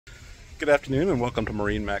Good afternoon and welcome to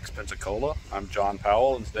MarineMax Pensacola. I'm John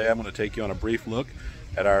Powell, and today I'm going to take you on a brief look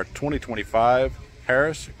at our 2025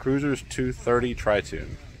 Harris Cruiser 230 Tritoon.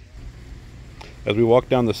 As we walk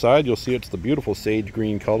down the side, you'll see it's the beautiful sage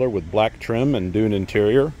green color with black trim and dune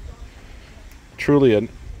interior. Truly a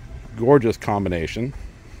gorgeous combination.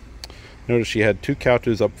 Notice she had two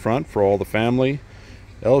couches up front for all the family,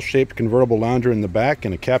 L-shaped convertible lounger in the back,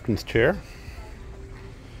 and a captain's chair.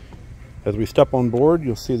 As we step on board,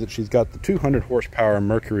 you'll see that she's got the 200 horsepower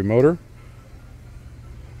Mercury motor,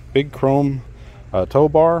 big chrome tow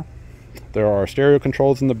bar. There are stereo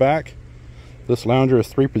controls in the back. This lounger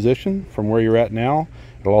is 3-position from where you're at now.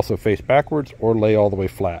 It'll also face backwards or lay all the way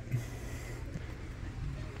flat.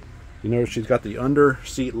 You notice she's got the under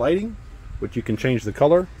seat lighting, which you can change the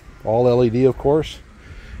color, all LED of course.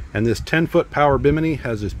 And this 10-foot power bimini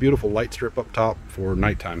has this beautiful light strip up top for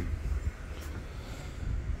nighttime.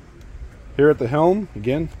 Here at the helm,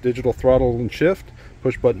 again, digital throttle and shift,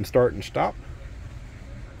 push button start and stop,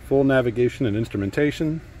 full navigation and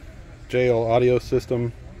instrumentation, JL audio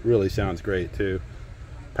system, really sounds great too.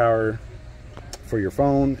 Power for your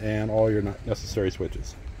phone and all your necessary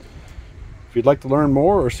switches. If you'd like to learn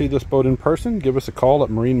more or see this boat in person, give us a call at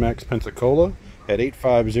MarineMax Pensacola at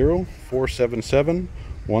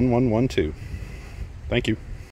 850-477-1112. Thank you.